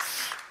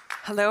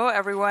Hello,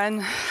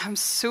 everyone. I'm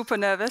super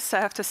nervous. I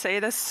have to say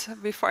this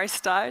before I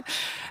start.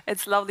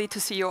 It's lovely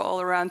to see you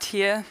all around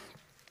here.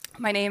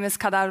 My name is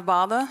Kader.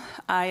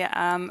 I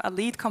am a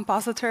lead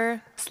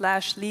compositor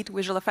 / lead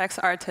visual effects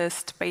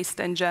artist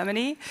based in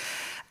Germany.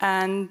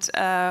 And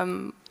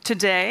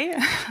today,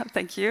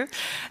 thank you.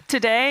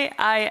 Today,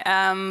 I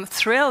am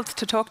thrilled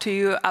to talk to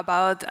you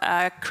about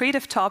a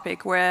creative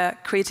topic where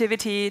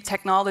creativity,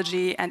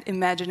 technology, and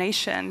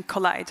imagination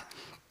collide.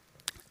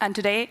 And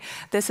today,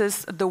 this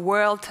is the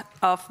world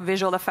of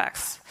visual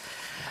effects.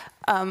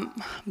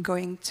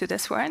 Going to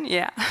this one,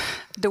 yeah.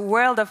 The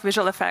world of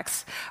visual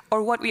effects,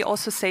 or what we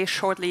also say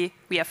shortly,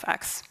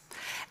 VFX.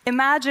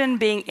 Imagine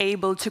being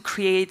able to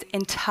create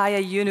entire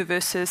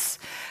universes,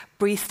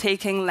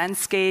 breathtaking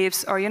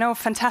landscapes, or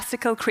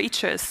fantastical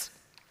creatures.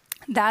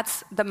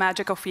 That's the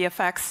magic of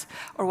VFX,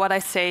 or what I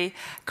say,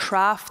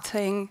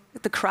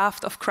 the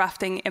craft of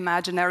crafting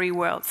imaginary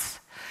worlds.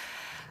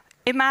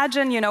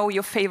 Imagine,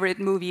 your favorite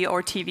movie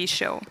or TV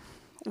show.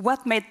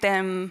 What made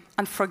them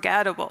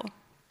unforgettable?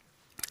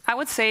 I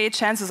would say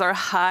chances are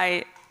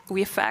high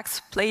VFX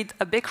played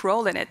a big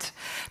role in it,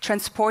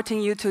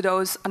 transporting you to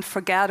those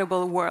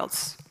unforgettable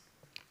worlds.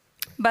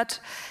 But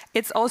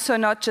it's also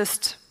not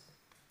just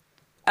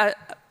a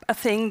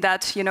thing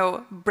that,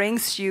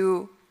 brings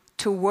you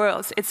to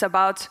worlds. It's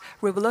about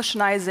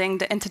revolutionizing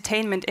the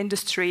entertainment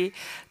industry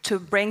to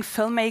bring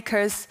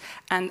filmmakers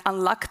and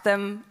unlock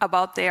them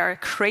about their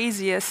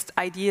craziest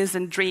ideas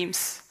and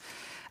dreams.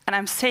 And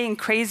I'm saying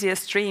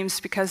craziest dreams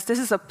because this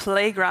is a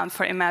playground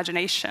for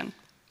imagination.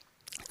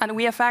 And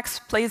VFX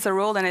plays a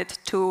role in it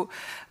to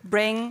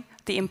bring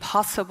the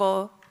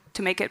impossible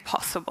to make it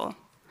possible.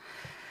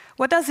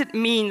 What does it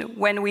mean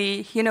when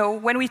we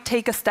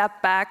take a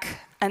step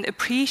back and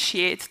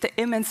appreciate the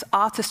immense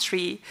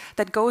artistry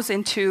that goes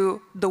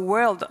into the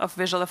world of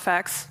visual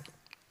effects?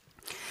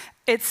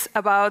 It's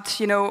about,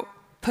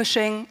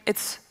 pushing.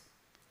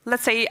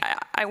 Let's say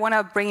I want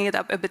to bring it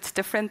up a bit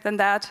different than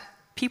that.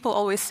 People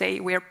always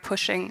say we're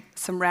pushing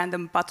some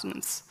random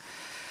buttons.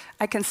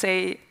 I can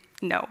say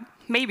no.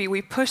 Maybe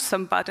we push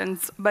some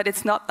buttons, but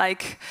it's not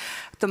like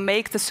the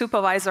make the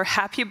supervisor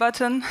happy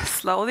button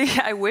slowly.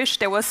 I wish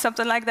there was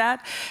something like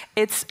that.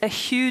 It's a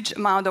huge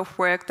amount of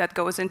work that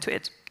goes into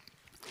it.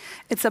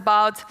 It's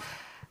about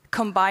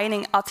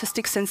combining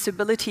artistic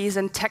sensibilities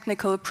and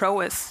technical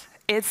prowess.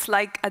 It's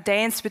like a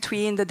dance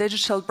between the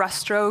digital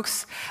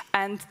brushstrokes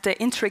and the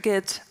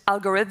intricate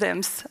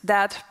algorithms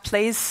that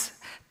plays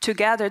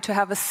together to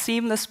have a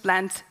seamless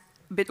blend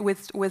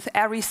with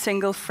every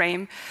single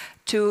frame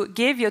to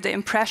give you the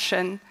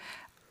impression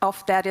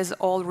of that is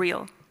all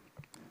real.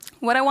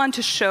 What I want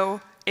to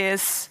show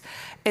is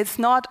it's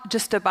not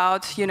just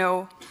about,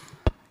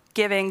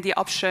 giving the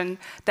option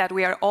that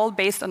we are all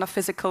based on a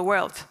physical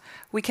world.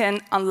 We can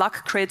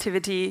unlock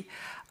creativity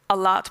a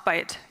lot by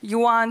it. You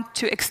want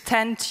to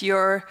extend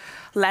your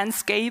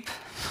landscape,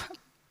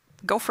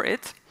 go for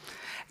it.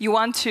 You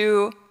want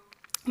to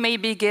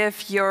maybe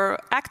give your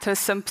actors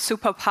some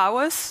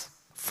superpowers,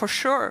 for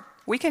sure.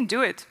 We can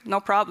do it,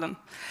 no problem.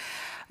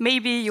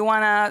 Maybe you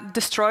want to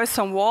destroy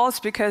some walls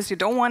because you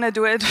don't want to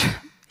do it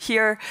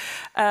here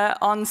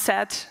on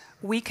set.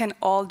 We can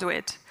all do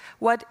it.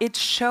 What it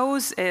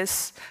shows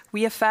is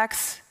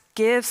VFX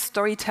gives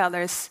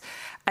storytellers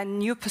a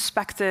new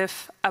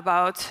perspective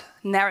about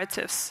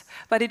narratives,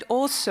 but it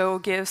also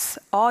gives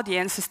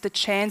audiences the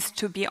chance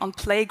to be on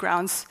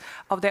playgrounds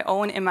of their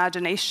own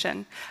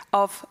imagination,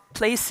 of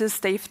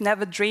places they've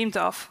never dreamed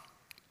of.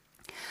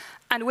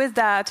 And with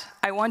that,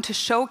 I want to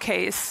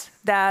showcase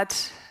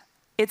that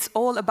it's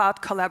all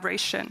about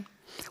collaboration.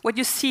 What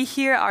you see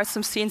here are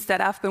some scenes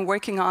that I've been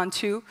working on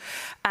too,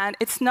 and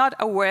it's not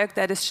a work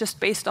that is just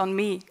based on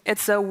me.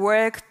 It's a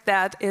work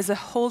that is a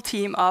whole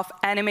team of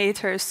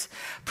animators,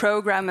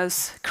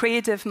 programmers,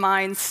 creative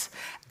minds,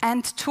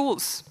 and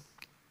tools.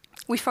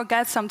 We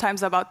forget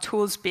sometimes about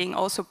tools being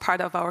also part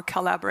of our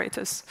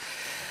collaborators.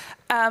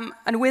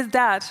 And with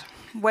that,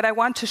 what I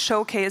want to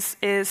showcase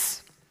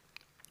is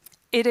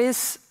it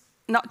is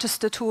not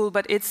just a tool,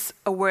 but it's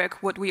a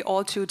work what we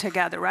all do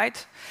together,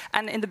 right?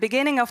 And in the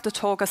beginning of the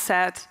talk, I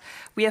said,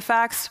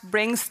 VFX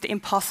brings the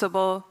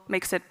impossible,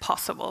 makes it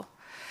possible.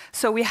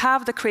 So we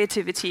have the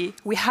creativity,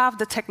 we have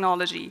the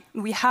technology,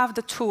 we have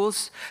the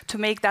tools to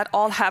make that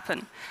all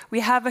happen.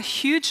 We have a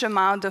huge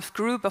amount of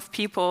group of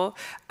people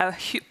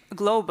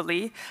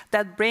globally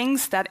that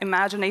brings that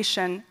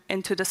imagination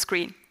into the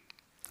screen.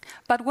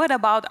 But what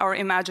about our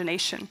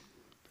imagination?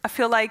 I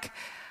feel like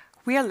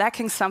we are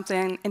lacking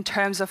something in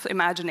terms of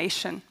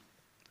imagination,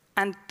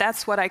 and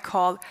that's what I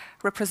call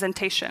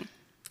representation.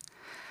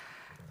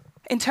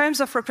 In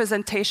terms of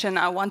representation,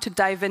 I want to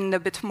dive in a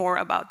bit more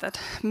about that.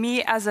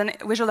 Me, as a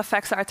visual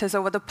effects artist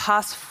over the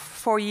past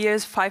 4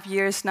 years, 5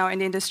 years now in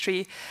the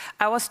industry,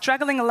 I was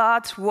struggling a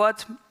lot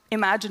what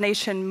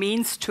imagination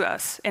means to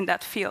us in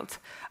that field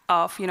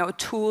of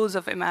tools,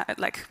 of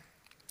like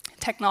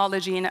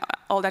technology and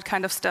all that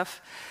kind of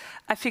stuff.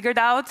 I figured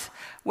out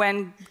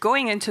when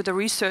going into the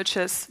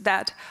researches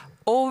that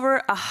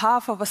over a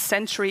half of a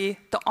century,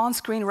 the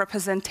on-screen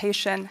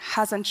representation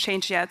hasn't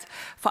changed yet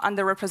for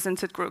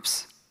underrepresented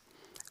groups.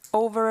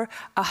 Over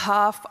a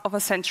half of a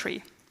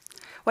century.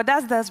 What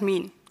does that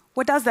mean?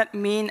 What does that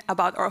mean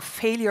about our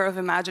failure of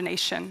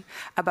imagination,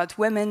 about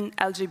women,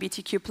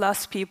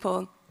 LGBTQ+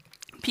 people,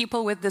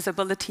 people with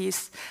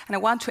disabilities? And I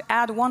want to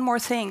add one more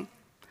thing,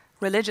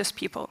 religious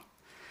people.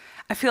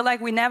 I feel like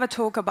we never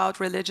talk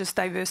about religious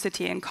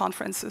diversity in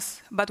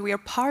conferences, but we are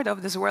part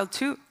of this world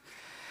too.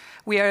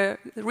 We are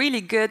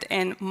really good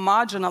in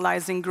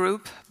marginalizing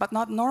group, but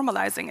not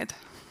normalizing it.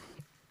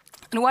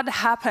 And what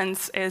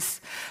happens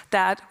is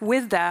that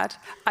with that,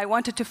 I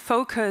wanted to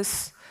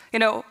focus,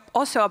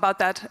 also about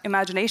that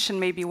imagination,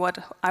 maybe what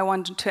I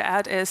wanted to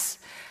add is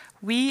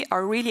we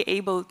are really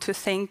able to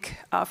think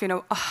of,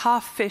 a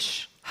half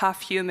fish,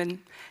 half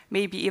human,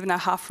 maybe even a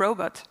half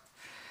robot.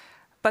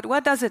 But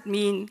what does it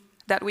mean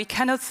that we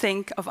cannot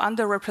think of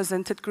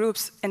underrepresented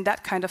groups in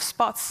that kind of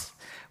spots?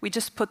 We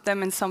just put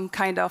them in some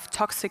kind of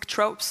toxic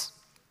tropes.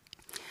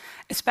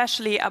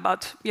 Especially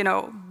about,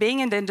 being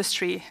in the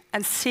industry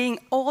and seeing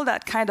all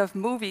that kind of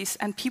movies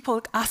and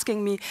people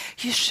asking me,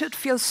 you should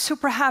feel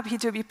super happy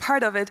to be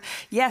part of it.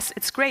 Yes,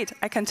 it's great,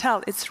 I can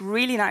tell, it's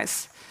really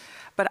nice.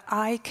 But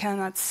I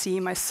cannot see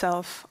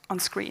myself on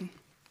screen.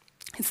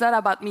 It's not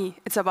about me,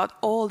 it's about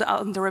all the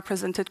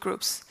underrepresented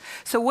groups.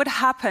 So what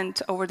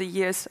happened over the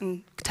years,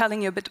 and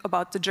telling you a bit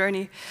about the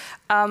journey,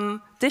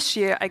 this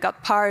year I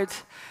got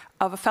part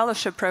of a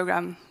fellowship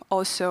program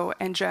also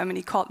in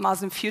Germany called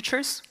Muslim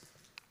Futures.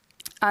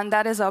 And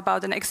that is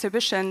about an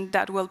exhibition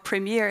that will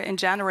premiere in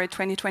January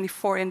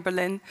 2024 in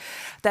Berlin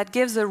that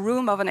gives a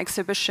room of an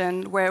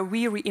exhibition where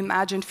we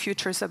reimagine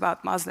futures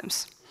about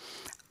Muslims,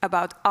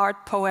 about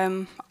art,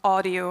 poem,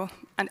 audio,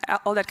 and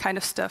all that kind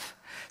of stuff.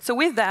 So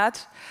with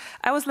that,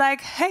 I was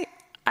like, hey,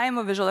 I'm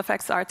a visual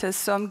effects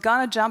artist, so I'm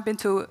gonna jump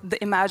into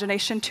the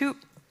imagination too.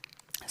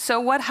 So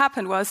what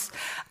happened was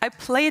I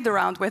played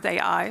around with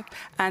AI,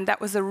 and that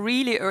was a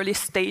really early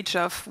stage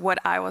of what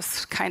I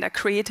was kind of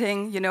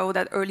creating,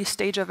 that early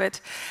stage of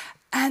it.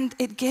 And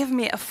it gave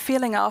me a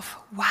feeling of,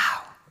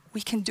 wow,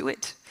 we can do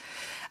it.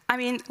 I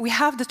mean, we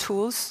have the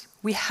tools,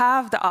 we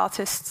have the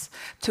artists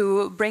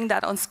to bring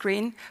that on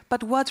screen,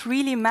 but what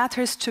really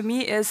matters to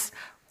me is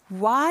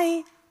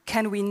why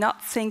can we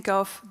not think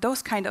of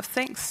those kind of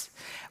things?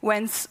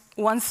 Once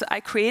I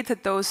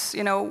created those,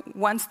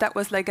 once that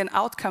was like an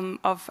outcome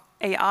of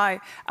AI,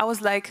 I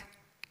was like,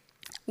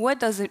 what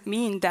does it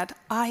mean that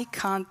I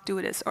can't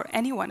do this, or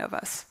any one of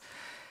us?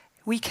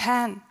 We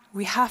can,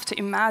 we have to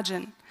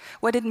imagine.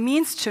 What it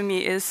means to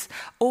me is,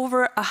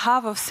 over a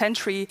half of a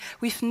century,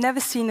 we've never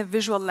seen a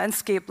visual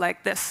landscape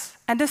like this.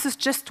 And this is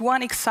just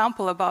one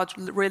example about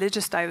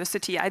religious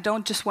diversity. I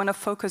don't just want to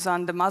focus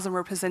on the Muslim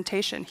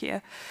representation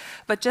here.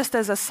 But just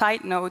as a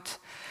side note,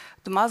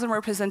 the Muslim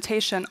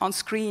representation on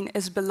screen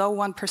is below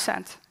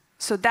 1%.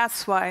 So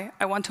that's why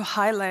I want to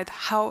highlight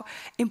how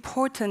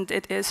important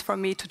it is for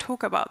me to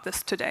talk about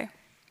this today.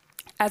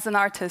 As an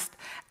artist,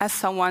 as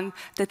someone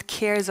that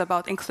cares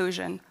about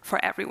inclusion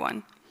for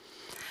everyone.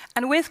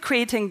 And with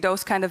creating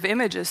those kind of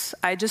images,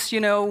 I just,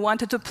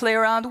 wanted to play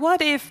around.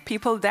 What if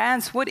people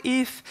dance? What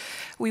if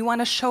we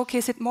want to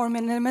showcase it more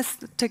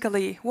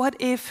minimalistically? What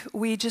if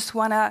we just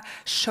want to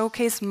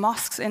showcase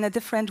mosques in a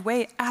different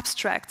way,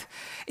 abstract?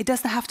 It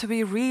doesn't have to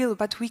be real,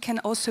 but we can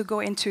also go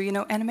into,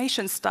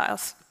 animation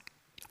styles.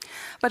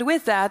 But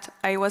with that,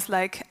 I was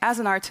like, as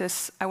an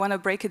artist, I want to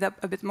break it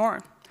up a bit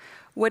more.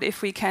 What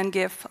if we can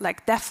give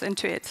depth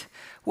into it?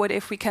 What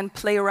if we can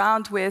play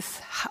around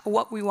with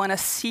what we want to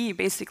see,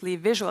 basically,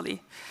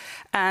 visually?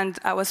 And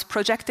I was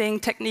projecting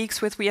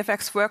techniques with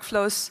VFX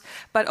workflows,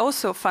 but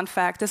also, fun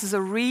fact, this is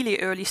a really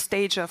early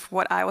stage of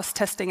what I was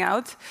testing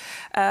out.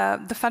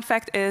 The fun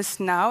fact is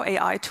now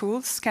AI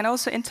tools can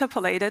also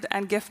interpolate it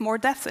and give more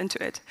depth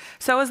into it.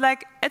 So I was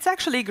like, it's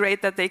actually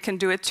great that they can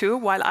do it too,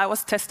 while I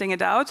was testing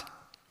it out.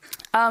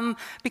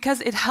 Because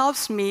it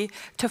helps me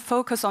to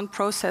focus on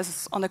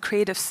processes on the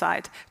creative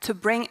side, to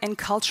bring in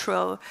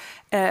cultural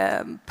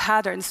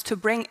patterns, to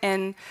bring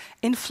in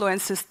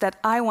influences that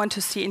I want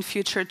to see in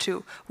future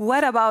too.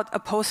 What about a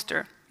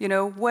poster?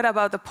 What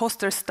about the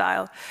poster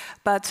style,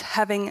 but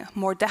having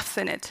more depth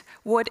in it?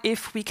 What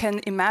if we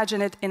can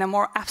imagine it in a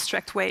more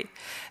abstract way,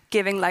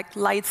 giving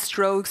light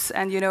strokes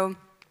and,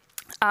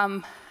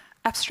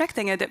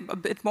 abstracting it a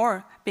bit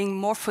more, being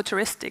more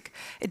futuristic.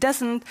 It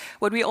doesn't,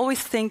 what we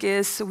always think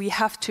is we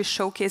have to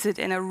showcase it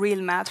in a real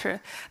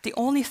matter. The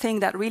only thing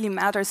that really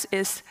matters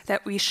is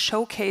that we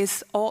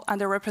showcase all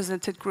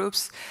underrepresented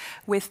groups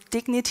with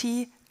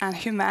dignity and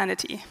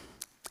humanity,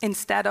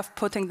 instead of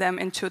putting them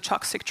into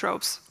toxic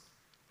tropes.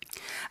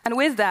 And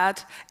with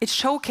that, it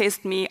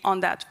showcased me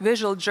on that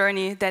visual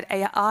journey that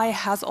AI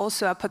has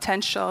also a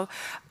potential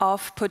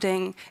of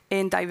putting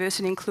in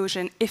diversity and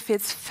inclusion if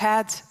it's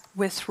fed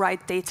with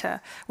right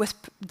data, with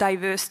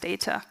diverse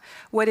data.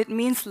 What it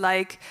means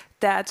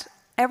that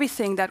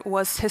everything that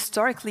was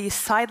historically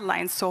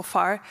sidelined so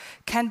far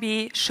can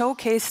be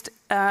showcased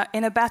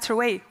in a better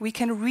way. We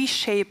can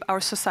reshape our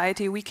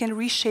society. We can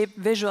reshape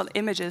visual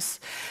images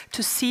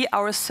to see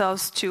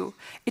ourselves too.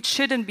 It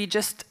shouldn't be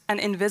just an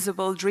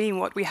invisible dream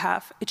what we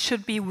have. It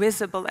should be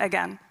visible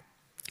again.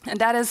 And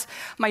that is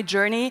my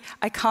journey.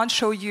 I can't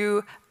show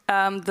you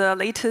the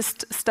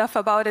latest stuff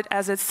about it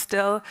as it's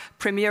still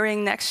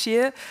premiering next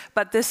year,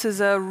 but this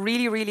is a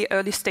really, really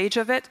early stage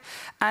of it,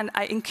 and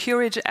I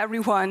encourage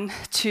everyone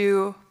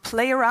to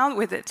play around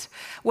with it.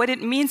 What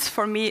it means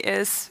for me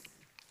is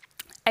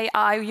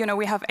AI,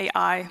 we have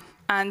AI,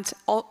 and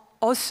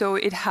also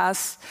it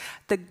has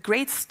the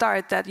great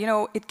start that,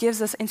 it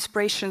gives us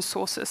inspiration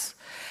sources.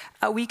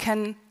 We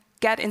can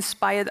get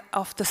inspired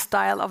of the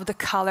style, of the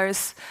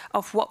colors,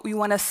 of what we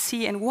want to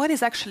see and what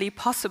is actually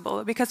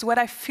possible. Because what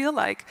I feel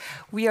like,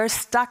 we are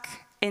stuck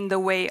in the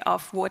way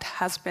of what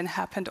has been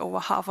happened over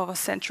half of a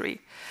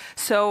century.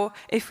 So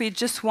if we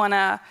just want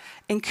to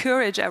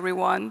encourage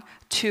everyone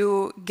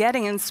to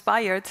getting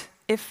inspired,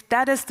 if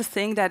that is the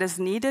thing that is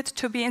needed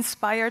to be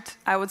inspired,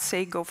 I would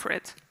say go for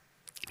it.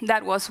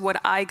 That was what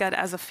I got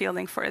as a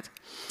feeling for it.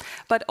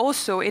 But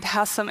also, it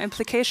has some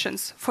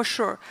implications, for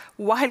sure.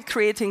 While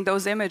creating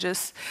those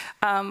images,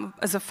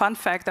 as a fun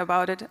fact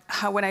about it,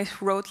 how when I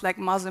wrote like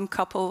Muslim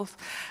couples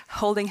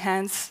holding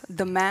hands,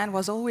 the man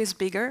was always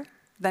bigger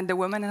than the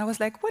woman, and I was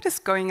like, what is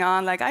going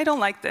on? Like, I don't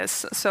like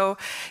this. So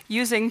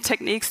using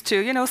techniques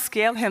to,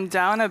 scale him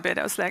down a bit,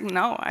 I was like,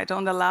 no, I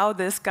don't allow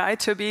this guy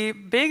to be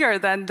bigger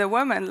than the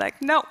woman.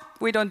 Like, no,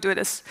 we don't do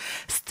this.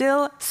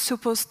 Still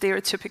super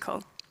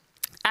stereotypical.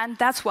 And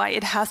that's why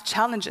it has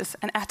challenges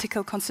and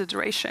ethical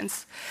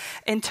considerations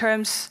in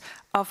terms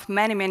of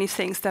many, many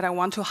things that I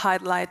want to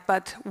highlight,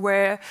 but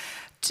where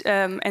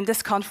in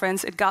this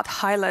conference it got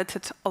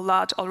highlighted a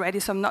lot already,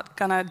 so I'm not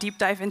gonna deep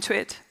dive into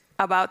it,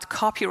 about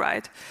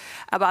copyright,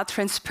 about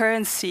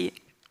transparency,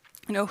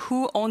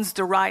 who owns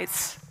the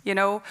rights. We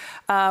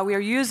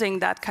are using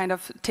that kind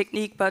of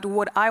technique, but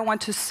what I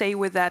want to say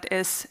with that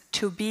is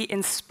to be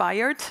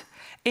inspired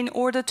in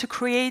order to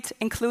create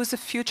inclusive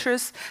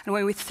futures. And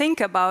when we think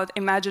about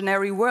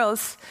imaginary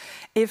worlds,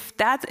 if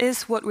that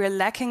is what we're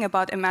lacking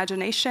about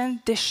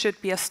imagination, this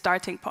should be a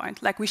starting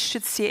point. Like, we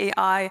should see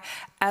AI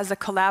as a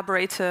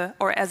collaborator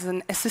or as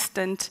an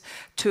assistant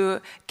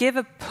to give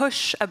a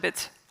push a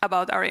bit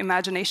about our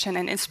imagination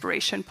and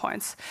inspiration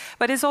points.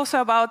 But it's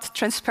also about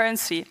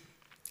transparency.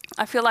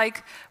 I feel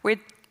like we're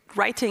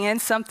writing in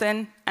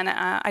something, and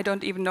I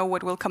don't even know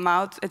what will come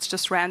out. It's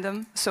just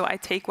random, so I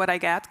take what I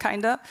get,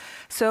 kinda.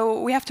 So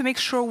we have to make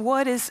sure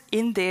what is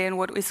in there and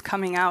what is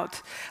coming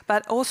out,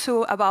 but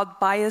also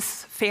about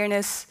bias,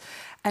 fairness,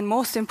 and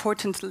most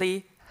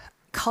importantly,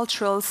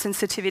 cultural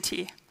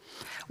sensitivity.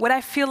 What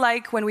I feel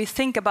like when we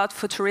think about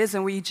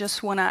futurism, we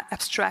just want to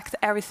abstract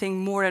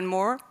everything more and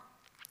more.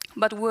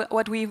 But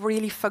what we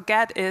really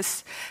forget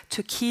is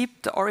to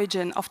keep the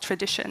origin of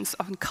traditions,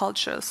 of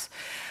cultures.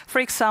 For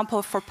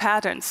example, for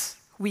patterns,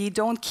 we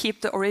don't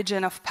keep the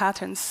origin of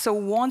patterns. So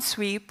once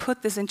we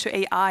put this into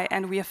AI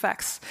and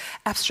VFX,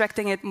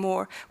 abstracting it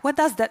more, what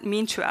does that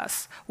mean to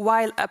us?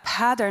 While a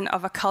pattern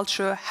of a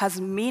culture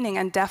has meaning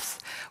and depth,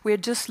 we're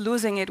just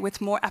losing it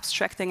with more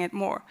abstracting it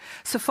more.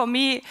 So for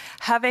me,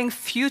 having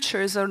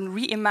futures or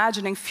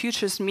reimagining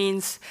futures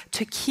means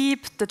to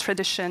keep the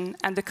tradition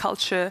and the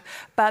culture,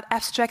 but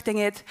abstracting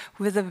it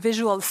with the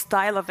visual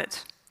style of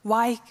it.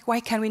 Why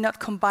can we not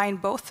combine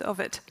both of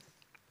it?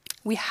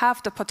 We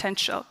have the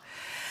potential.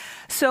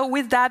 So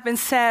with that being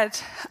said,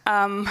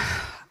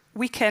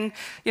 we can,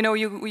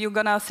 you're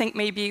gonna think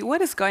maybe,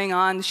 what is going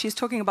on? She's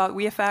talking about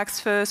VFX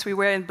first, we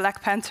were in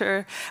Black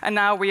Panther, and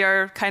now we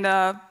are kind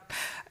of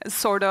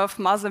sort of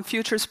Muslim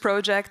Futures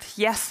project.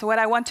 Yes, what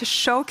I want to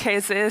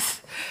showcase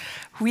is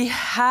we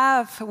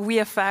have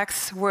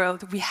VFX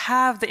world, we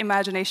have the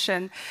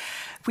imagination.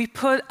 We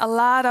put a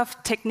lot of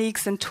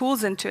techniques and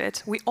tools into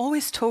it. We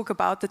always talk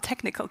about the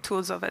technical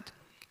tools of it.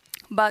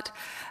 But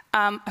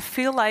I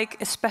feel like,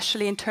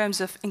 especially in terms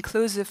of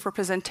inclusive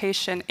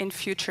representation in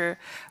future,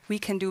 we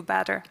can do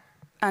better.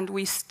 And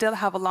we still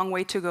have a long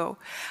way to go.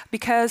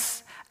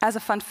 Because, as a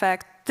fun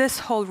fact,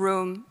 this whole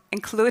room,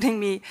 including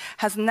me,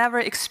 has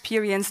never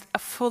experienced a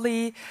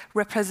fully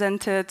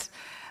represented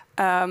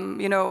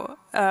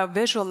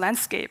visual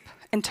landscape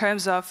in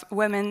terms of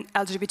women,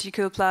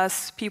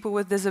 LGBTQ+, people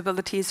with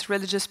disabilities,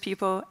 religious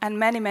people, and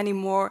many, many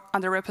more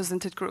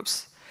underrepresented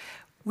groups.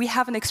 We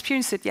haven't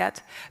experienced it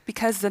yet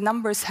because the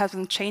numbers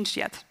haven't changed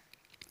yet.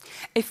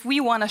 If we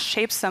want to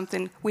shape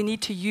something, we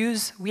need to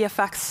use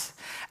VFX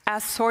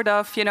as sort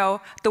of,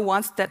 the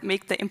ones that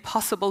make the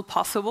impossible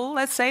possible,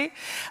 let's say,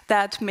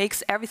 that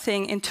makes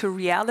everything into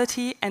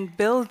reality and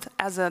build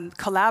as a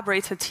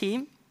collaborator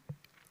team,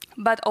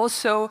 but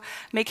also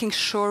making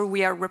sure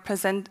we are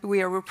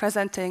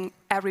representing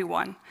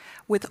everyone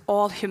with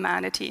all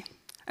humanity.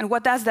 And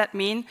what does that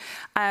mean?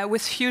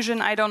 With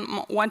Fusion, I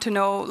don't want to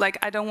know, like,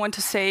 I don't want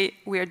to say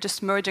we are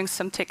just merging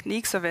some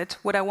techniques of it.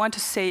 What I want to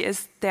say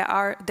is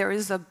there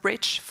is a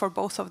bridge for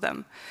both of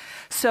them.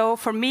 So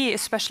for me,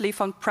 especially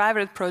from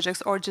private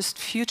projects or just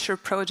future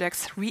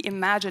projects,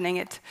 reimagining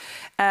it,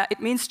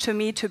 it means to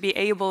me to be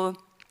able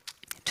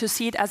to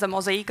see it as a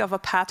mosaic of a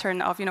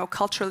pattern of,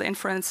 cultural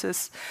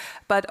influences,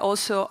 but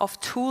also of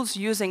tools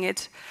using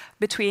it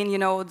between,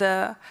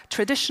 the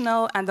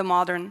traditional and the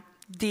modern,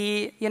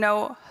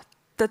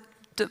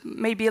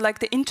 maybe like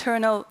the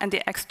internal and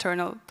the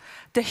external,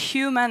 the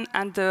human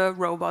and the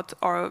robot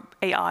or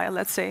AI,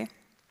 let's say.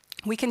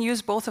 We can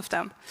use both of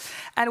them.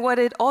 And what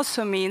it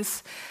also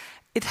means,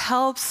 it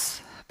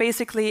helps,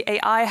 basically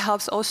AI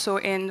helps also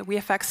in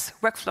VFX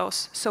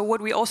workflows. So what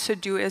we also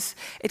do is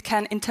it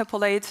can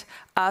interpolate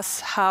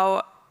us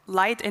how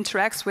light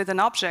interacts with an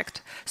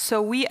object.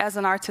 So we as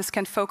an artist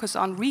can focus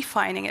on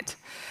refining it.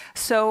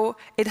 So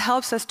it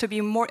helps us to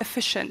be more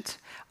efficient.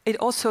 It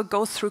also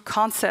goes through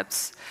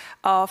concepts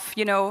of,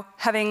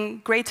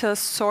 having greater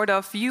sort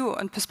of view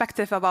and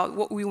perspective about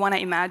what we want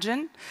to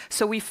imagine.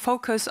 So we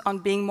focus on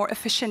being more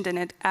efficient in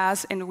it,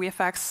 as in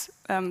VFX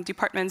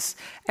departments,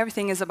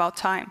 everything is about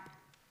time.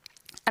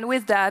 And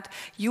with that,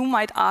 you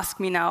might ask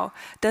me now,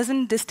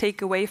 doesn't this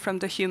take away from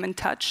the human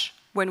touch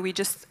when we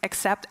just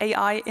accept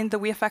AI in the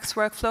VFX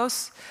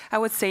workflows? I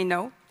would say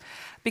no,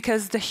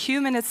 because the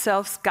human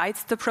itself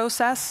guides the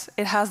process.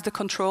 It has the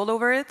control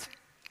over it.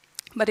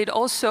 But it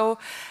also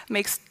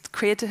makes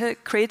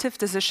creative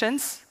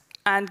decisions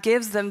and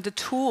gives them the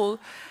tool,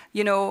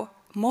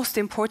 most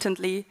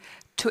importantly,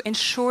 to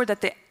ensure that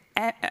the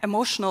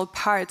emotional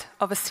part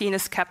of a scene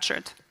is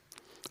captured.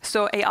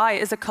 So AI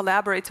is a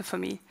collaborator for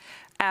me,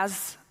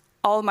 as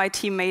all my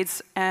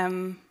teammates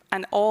and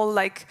all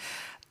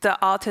the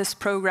artists,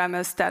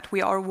 programmers that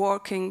we are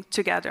working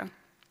together.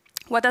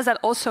 What does that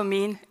also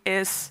mean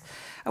is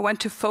I want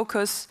to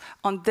focus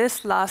on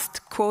this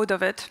last quote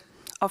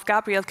of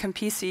Gabriel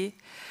Campisi.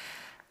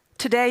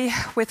 Today,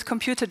 with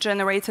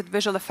computer-generated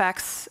visual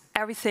effects,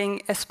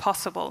 everything is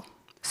possible.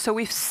 So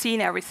we've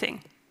seen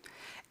everything.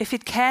 If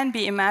it can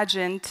be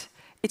imagined,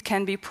 it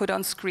can be put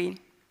on screen.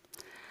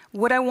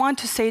 What I want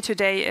to say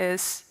today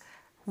is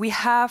we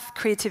have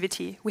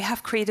creativity. We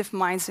have creative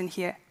minds in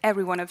here,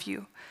 every one of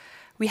you.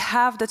 We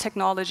have the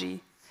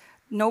technology.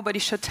 Nobody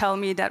should tell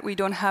me that we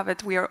don't have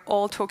it. We are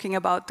all talking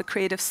about the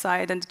creative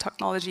side and the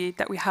technology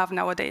that we have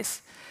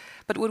nowadays.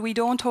 But what we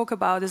don't talk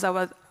about is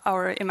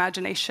our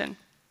imagination.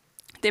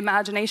 The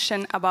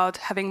imagination about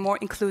having more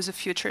inclusive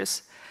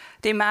futures.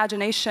 The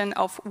imagination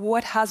of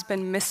what has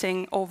been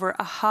missing over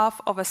a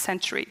half of a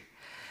century.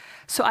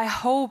 So I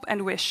hope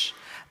and wish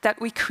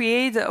that we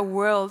create a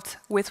world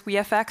with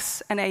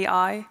VFX and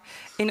AI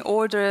in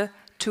order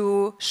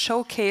to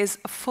showcase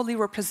a fully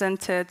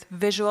represented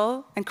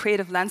visual and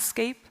creative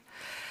landscape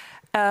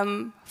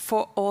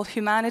for all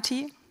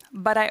humanity.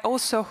 But I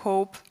also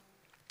hope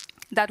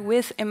that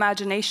with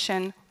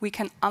imagination, we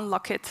can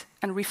unlock it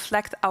and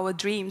reflect our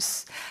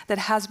dreams that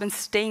has been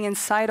staying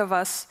inside of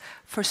us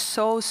for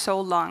so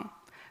long,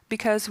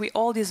 because we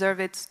all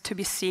deserve it to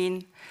be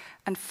seen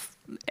and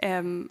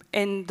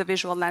in the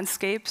visual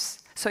landscapes.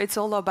 So it's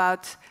all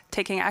about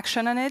taking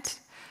action on it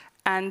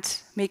and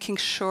making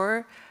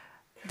sure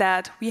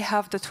that we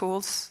have the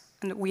tools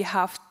and we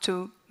have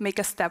to make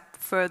a step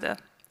further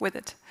with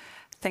it.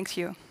 Thank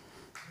you.